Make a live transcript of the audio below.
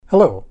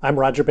Hello, I'm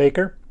Roger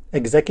Baker,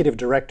 Executive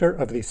Director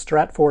of the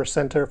Stratfor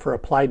Center for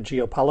Applied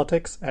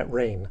Geopolitics at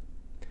RAIN.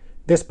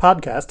 This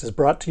podcast is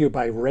brought to you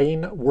by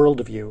RAIN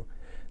Worldview,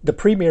 the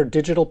premier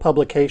digital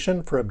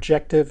publication for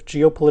objective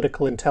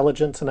geopolitical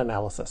intelligence and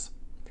analysis.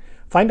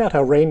 Find out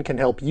how RAIN can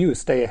help you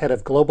stay ahead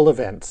of global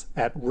events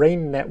at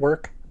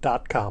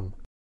rainnetwork.com.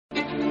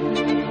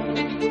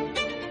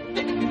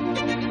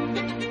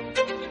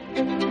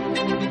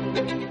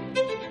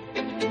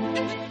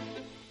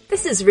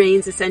 This is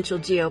RAIN's Essential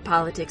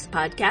Geopolitics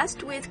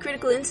podcast with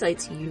critical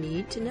insights you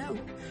need to know.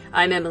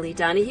 I'm Emily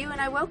Donahue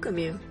and I welcome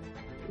you.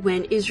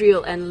 When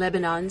Israel and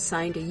Lebanon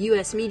signed a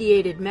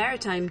U.S.-mediated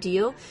maritime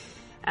deal,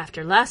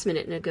 after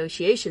last-minute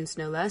negotiations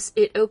no less,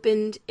 it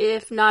opened,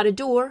 if not a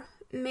door,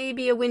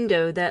 maybe a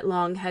window that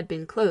long had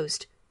been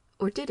closed.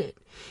 Or did it?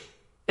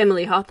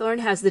 Emily Hawthorne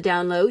has the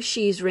down low.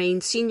 She's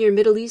RAIN's Senior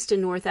Middle East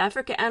and North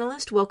Africa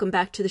Analyst. Welcome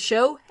back to the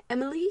show,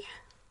 Emily.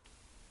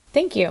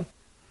 Thank you.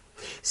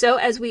 So,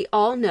 as we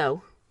all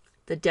know,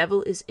 the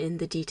devil is in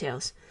the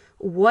details.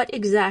 What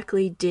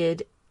exactly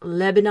did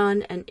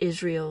Lebanon and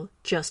Israel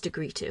just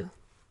agree to?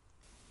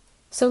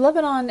 So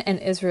Lebanon and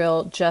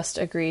Israel just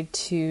agreed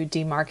to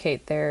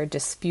demarcate their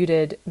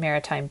disputed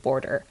maritime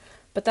border,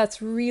 but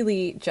that's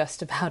really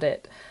just about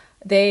it.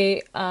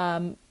 There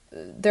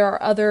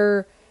are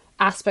other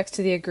aspects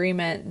to the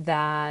agreement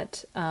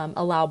that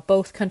allow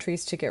both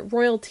countries to get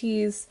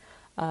royalties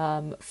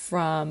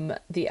from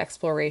the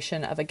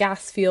exploration of a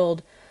gas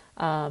field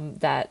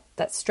that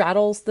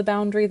straddles the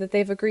boundary that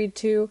they've agreed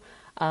to.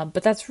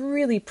 But that's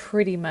really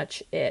pretty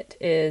much it,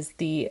 is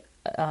the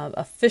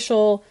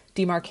official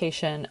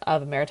demarcation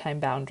of a maritime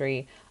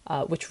boundary,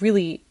 which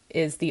really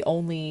is the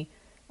only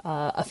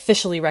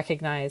officially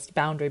recognized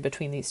boundary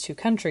between these two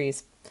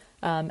countries.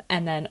 And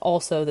then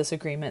also this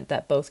agreement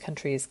that both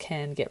countries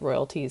can get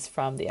royalties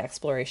from the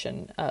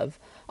exploration of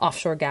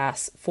offshore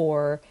gas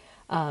for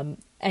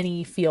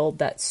any field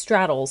that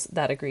straddles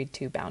that agreed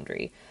to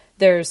boundary.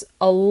 There's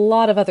a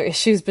lot of other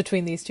issues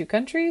between these two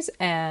countries,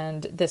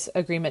 and this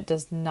agreement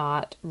does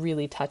not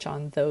really touch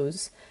on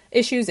those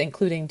issues,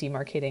 including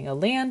demarcating a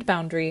land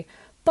boundary,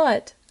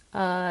 but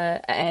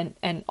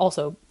and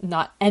also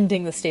not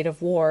ending the state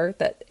of war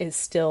that is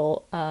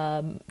still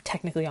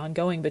technically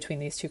ongoing between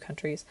these two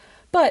countries.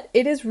 But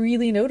it is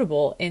really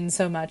notable in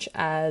so much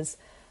as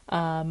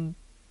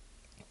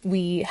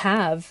we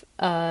have,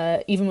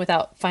 even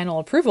without final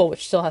approval,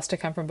 which still has to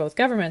come from both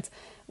governments,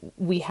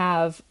 we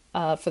have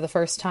for the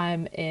first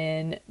time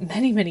in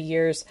many, many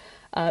years,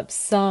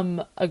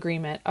 some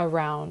agreement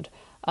around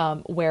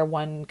where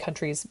one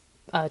country's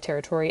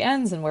territory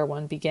ends and where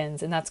one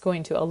begins. And that's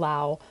going to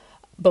allow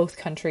both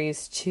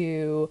countries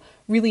to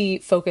really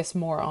focus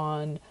more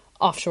on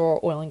offshore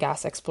oil and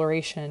gas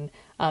exploration.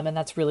 And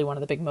that's really one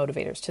of the big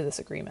motivators to this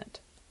agreement.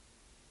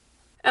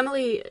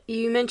 Emily,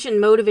 you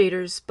mentioned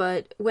motivators,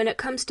 but when it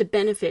comes to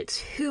benefits,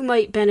 who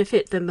might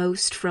benefit the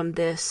most from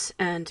this?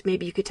 And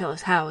maybe you could tell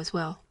us how as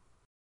well.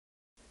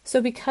 So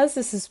because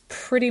this is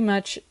pretty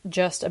much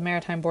just a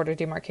maritime border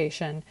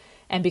demarcation,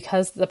 and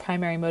because the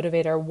primary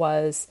motivator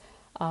was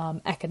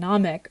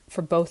economic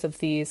for both of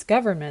these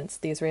governments,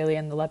 the Israeli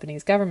and the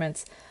Lebanese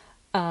governments,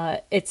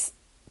 it's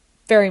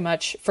very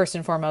much first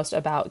and foremost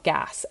about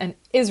gas. And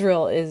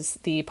Israel is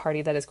the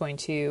party that is going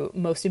to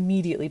most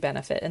immediately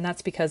benefit. And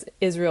that's because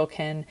Israel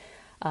can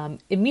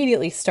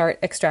immediately start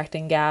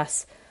extracting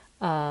gas.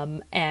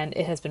 And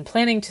it has been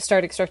planning to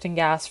start extracting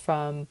gas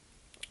from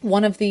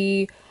one of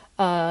the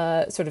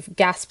sort of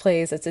gas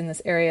plays that's in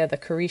this area, the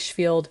Karish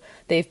field.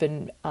 They've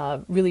been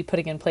really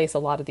putting in place a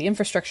lot of the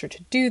infrastructure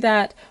to do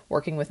that,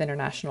 working with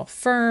international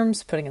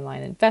firms, putting in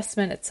line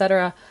investment,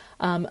 etc.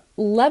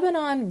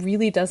 Lebanon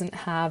really doesn't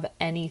have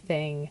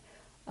anything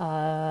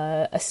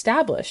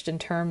established in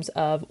terms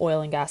of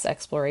oil and gas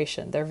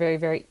exploration. They're very,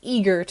 very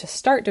eager to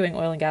start doing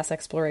oil and gas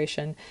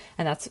exploration.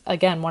 And that's,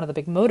 again, one of the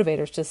big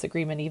motivators to this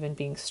agreement even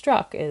being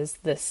struck, is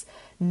this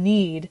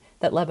need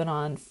that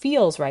Lebanon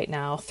feels right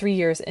now, 3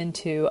 years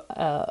into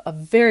a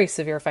very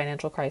severe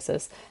financial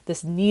crisis,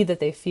 this need that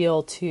they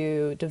feel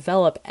to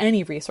develop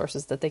any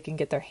resources that they can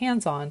get their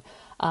hands on.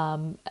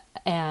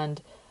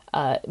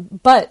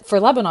 But for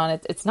Lebanon,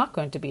 it's not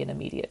going to be an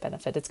immediate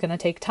benefit. It's going to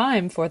take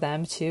time for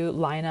them to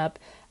line up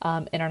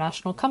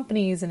international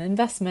companies and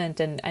investment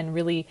and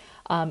really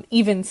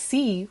even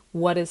see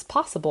what is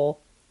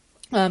possible.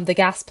 The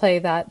gas play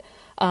that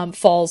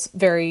falls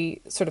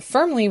very sort of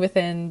firmly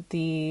within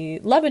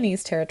the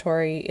Lebanese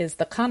territory is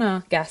the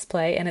Qana gas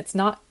play, and it's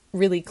not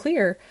really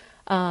clear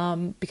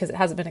because it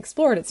hasn't been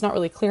explored. It's not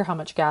really clear how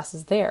much gas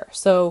is there.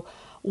 So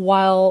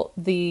while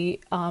the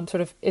sort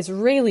of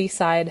Israeli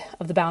side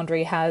of the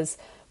boundary has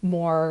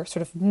more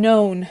sort of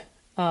known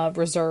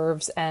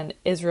reserves and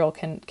Israel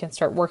can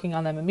start working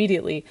on them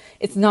immediately,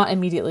 it's not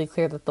immediately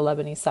clear that the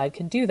Lebanese side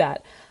can do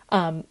that.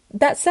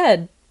 That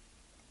said,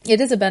 it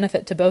is a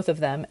benefit to both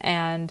of them,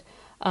 and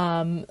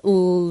the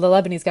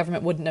Lebanese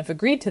government wouldn't have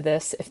agreed to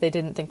this if they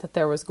didn't think that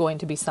there was going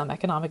to be some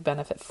economic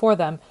benefit for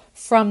them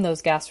from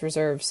those gas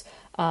reserves,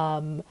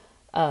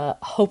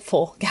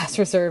 hopeful gas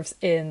reserves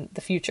in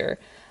the future.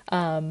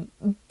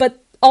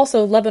 But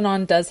Also,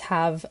 Lebanon does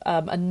have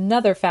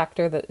another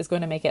factor that is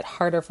going to make it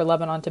harder for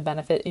Lebanon to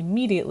benefit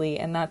immediately,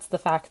 and that's the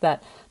fact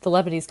that the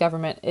Lebanese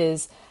government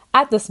is,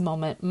 at this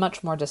moment,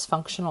 much more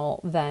dysfunctional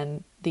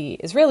than the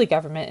Israeli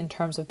government in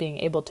terms of being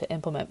able to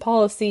implement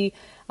policy.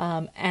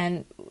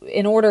 And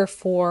in order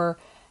for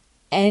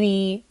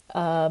any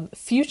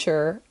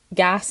future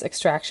gas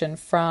extraction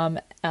from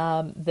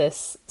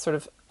this sort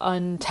of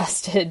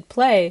untested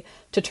play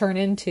to turn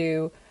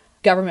into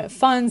government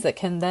funds that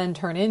can then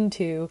turn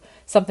into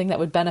something that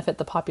would benefit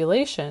the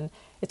population,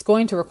 it's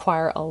going to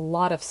require a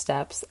lot of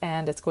steps,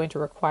 and it's going to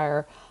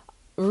require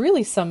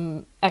really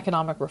some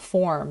economic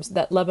reforms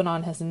that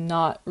Lebanon has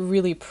not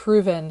really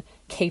proven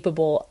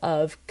capable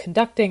of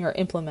conducting or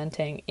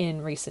implementing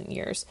in recent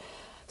years.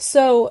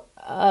 So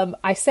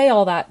I say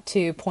all that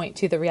to point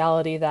to the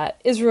reality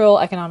that Israel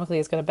economically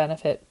is going to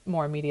benefit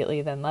more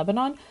immediately than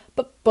Lebanon,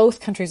 but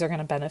both countries are going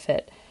to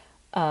benefit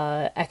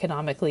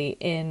economically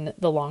in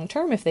the long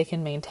term if they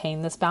can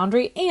maintain this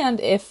boundary, and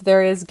if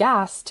there is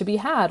gas to be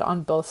had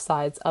on both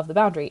sides of the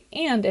boundary,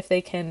 and if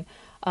they can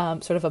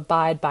sort of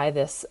abide by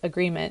this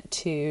agreement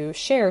to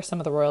share some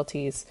of the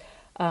royalties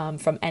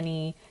from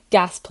any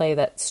gas play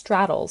that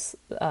straddles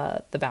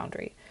the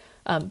boundary.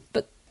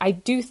 But I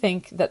do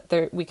think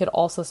that we could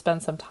also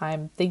spend some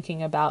time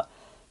thinking about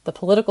the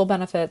political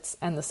benefits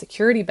and the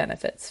security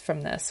benefits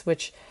from this,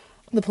 which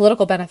the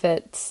political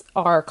benefits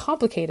are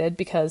complicated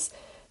because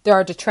there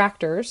are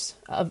detractors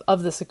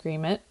of this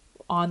agreement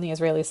on the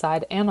Israeli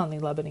side and on the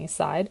Lebanese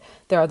side.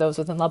 There are those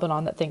within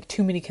Lebanon that think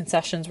too many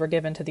concessions were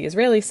given to the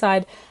Israeli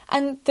side,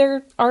 and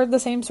there are the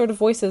same sort of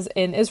voices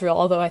in Israel,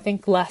 although I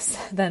think less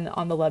than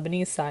on the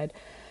Lebanese side.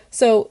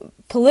 So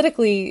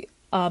politically,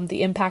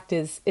 the impact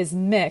is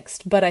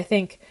mixed, but I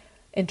think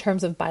in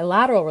terms of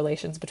bilateral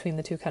relations between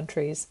the two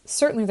countries,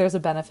 certainly there's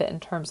a benefit in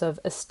terms of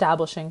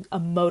establishing a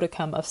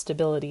modicum of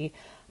stability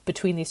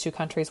between these two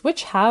countries,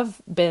 which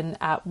have been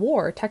at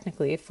war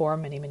technically for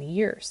many, many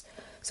years.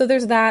 So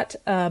there's that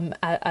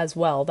as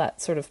well,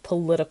 that sort of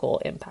political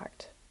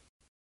impact.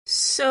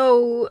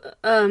 So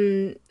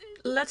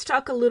let's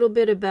talk a little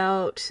bit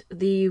about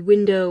the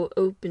window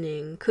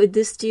opening. Could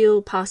this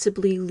deal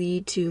possibly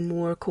lead to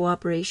more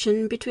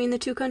cooperation between the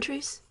two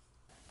countries?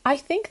 I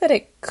think that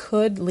it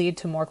could lead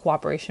to more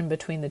cooperation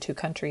between the two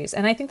countries.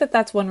 And I think that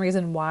that's one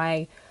reason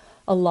why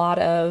a lot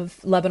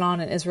of Lebanon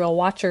and Israel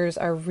watchers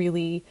are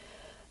really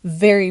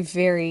very,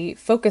 very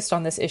focused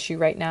on this issue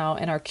right now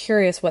and are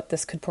curious what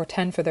this could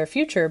portend for their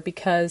future,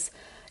 because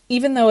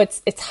even though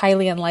it's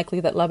highly unlikely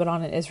that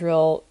Lebanon and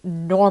Israel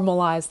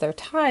normalize their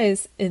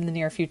ties in the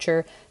near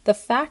future, the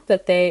fact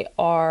that they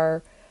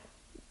are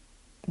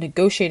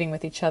negotiating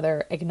with each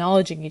other,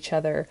 acknowledging each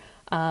other,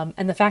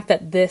 and the fact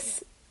that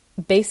this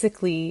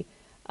basically,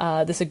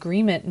 this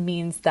agreement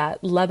means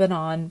that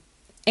Lebanon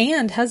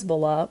and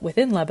Hezbollah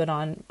within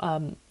Lebanon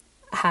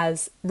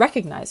has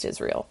recognized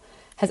Israel,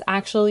 has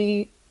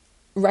actually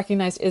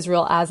recognized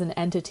Israel as an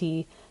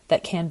entity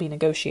that can be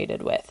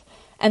negotiated with.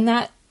 And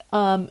that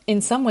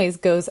in some ways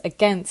goes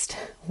against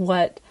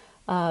what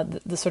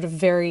the sort of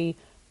very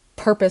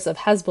purpose of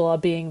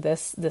Hezbollah being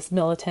this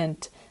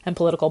militant and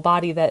political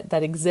body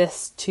that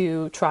exists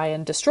to try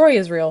and destroy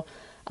Israel.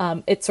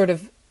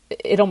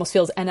 It almost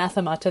feels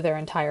anathema to their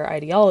entire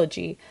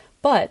ideology.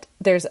 But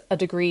there's a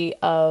degree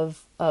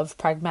of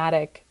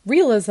pragmatic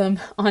realism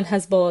on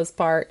Hezbollah's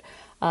part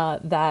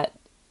that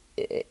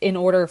in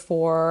order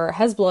for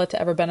Hezbollah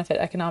to ever benefit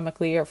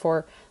economically, or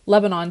for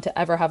Lebanon to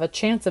ever have a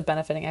chance of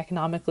benefiting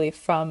economically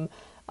from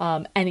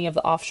any of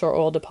the offshore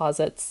oil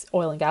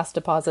and gas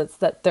deposits,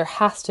 that there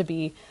has to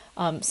be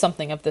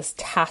something of this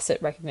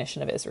tacit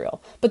recognition of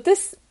Israel. But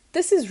this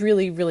is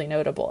really, really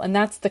notable. And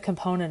that's the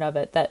component of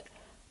it that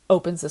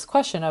opens this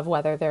question of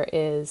whether there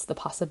is the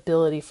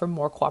possibility for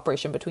more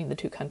cooperation between the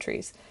two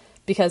countries.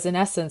 Because in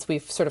essence,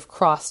 we've sort of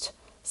crossed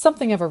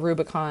something of a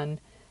Rubicon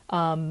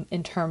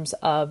in terms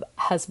of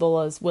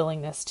Hezbollah's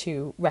willingness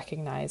to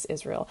recognize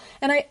Israel.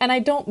 And I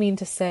don't mean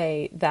to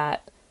say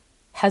that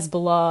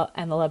Hezbollah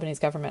and the Lebanese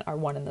government are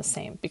one and the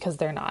same, because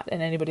they're not.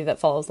 And anybody that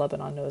follows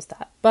Lebanon knows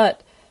that.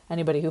 But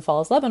anybody who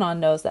follows Lebanon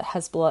knows that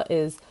Hezbollah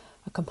is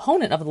a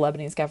component of the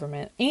Lebanese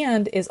government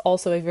and is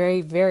also a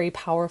very, very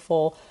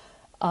powerful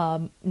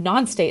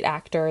non-state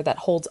actor that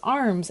holds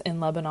arms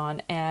in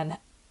Lebanon and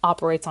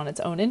operates on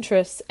its own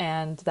interests,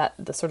 and that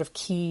the sort of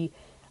key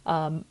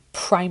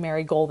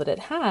primary goal that it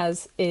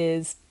has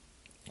is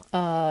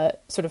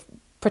sort of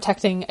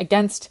protecting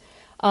against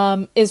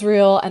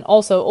Israel, and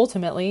also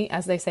ultimately,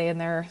 as they say in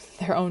their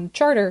own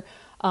charter,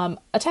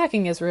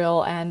 attacking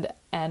Israel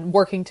and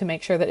working to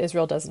make sure that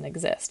Israel doesn't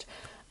exist.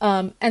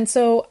 And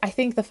so I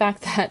think the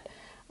fact that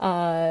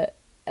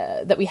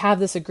that we have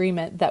this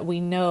agreement that we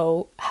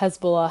know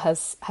Hezbollah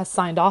has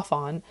signed off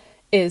on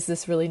is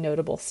this really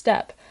notable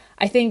step.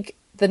 I think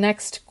the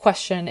next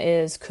question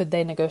is, could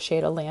they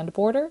negotiate a land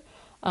border?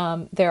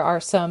 There are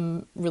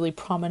some really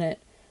prominent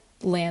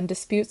land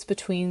disputes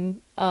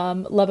between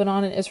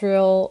Lebanon and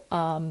Israel.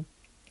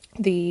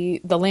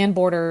 The land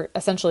border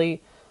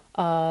essentially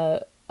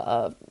follows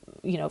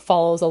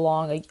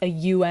along a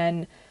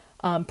UN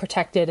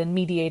protected and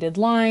mediated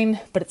line,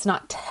 but it's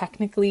not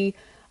technically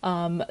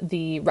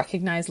the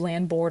recognized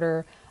land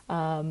border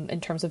in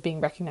terms of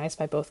being recognized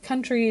by both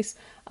countries.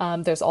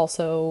 There's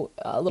also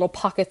little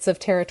pockets of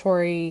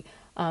territory,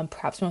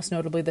 perhaps most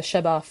notably the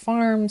Sheba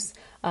farms,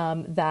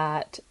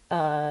 that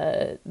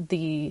there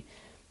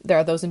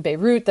are those in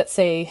Beirut that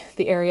say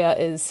the area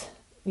is,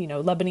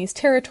 Lebanese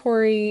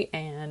territory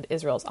and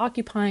Israel's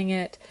occupying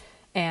it.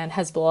 And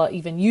Hezbollah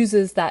even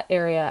uses that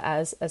area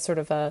as sort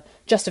of a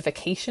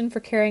justification for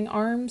carrying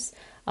arms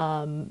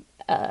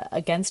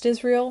against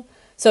Israel.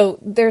 So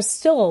there's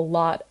still a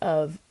lot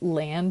of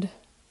land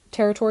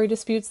territory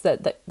disputes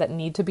that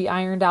need to be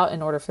ironed out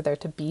in order for there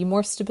to be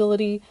more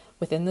stability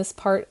within this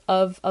part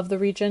of the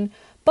region.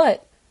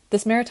 But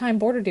this maritime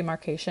border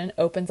demarcation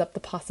opens up the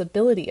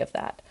possibility of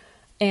that.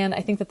 And I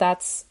think that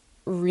that's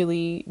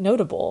really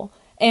notable.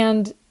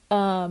 And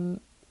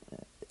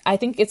I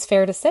think it's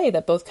fair to say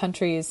that both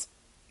countries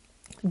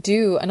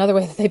do. Another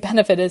way that they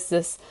benefit is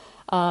this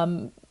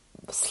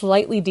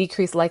slightly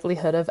decreased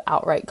likelihood of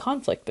outright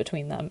conflict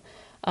between them.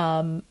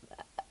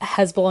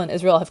 Hezbollah and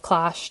Israel have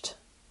clashed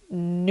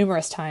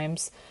numerous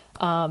times.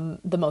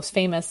 The most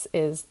famous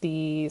is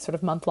the sort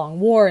of month-long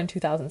war in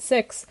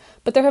 2006,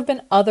 but there have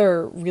been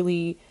other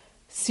really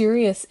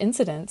serious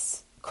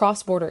incidents,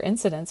 cross-border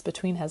incidents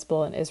between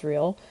Hezbollah and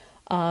Israel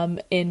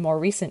in more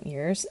recent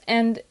years.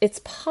 And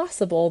it's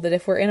possible that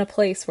if we're in a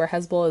place where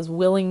Hezbollah is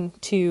willing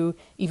to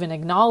even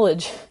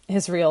acknowledge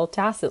Israel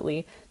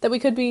tacitly, that we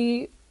could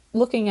be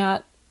looking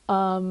at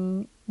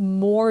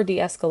more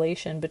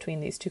de-escalation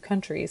between these two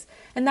countries.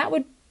 And that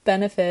would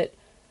benefit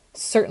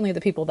certainly the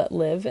people that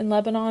live in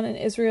Lebanon and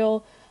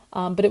Israel,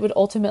 but it would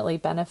ultimately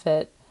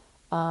benefit,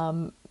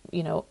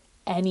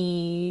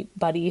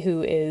 anybody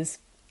who is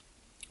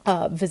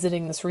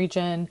visiting this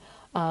region.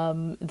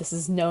 This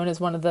is known as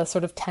one of the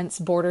sort of tense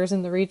borders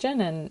in the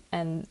region,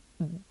 and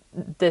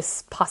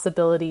this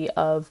possibility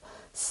of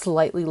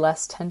slightly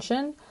less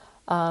tension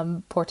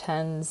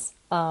portends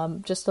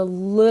just a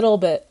little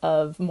bit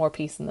of more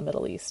peace in the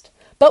Middle East.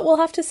 But we'll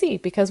have to see,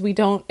 because we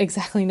don't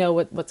exactly know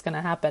what's going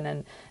to happen.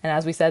 And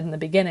as we said in the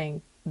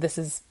beginning, this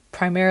is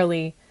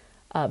primarily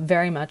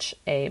very much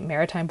a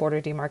maritime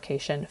border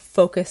demarcation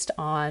focused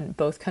on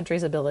both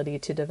countries' ability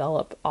to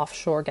develop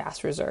offshore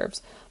gas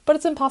reserves. But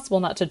it's impossible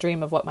not to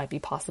dream of what might be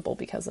possible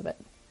because of it.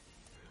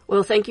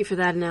 Well, thank you for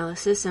that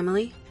analysis,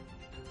 Emily.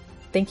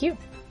 Thank you.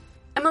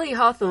 Emily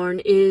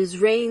Hawthorne is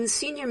RAIN's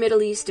Senior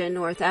Middle East and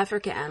North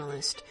Africa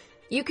Analyst.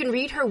 You can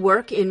read her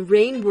work in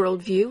RAIN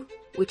Worldview,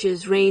 which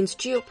is RAIN's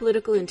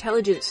geopolitical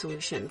intelligence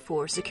solution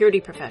for security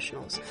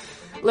professionals.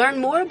 Learn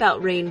more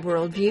about RAIN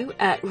Worldview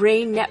at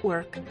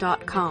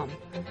rainnetwork.com.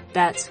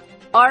 That's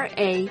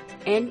RANE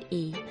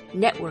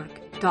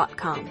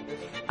network.com.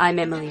 I'm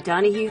Emily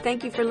Donahue.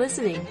 Thank you for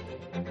listening.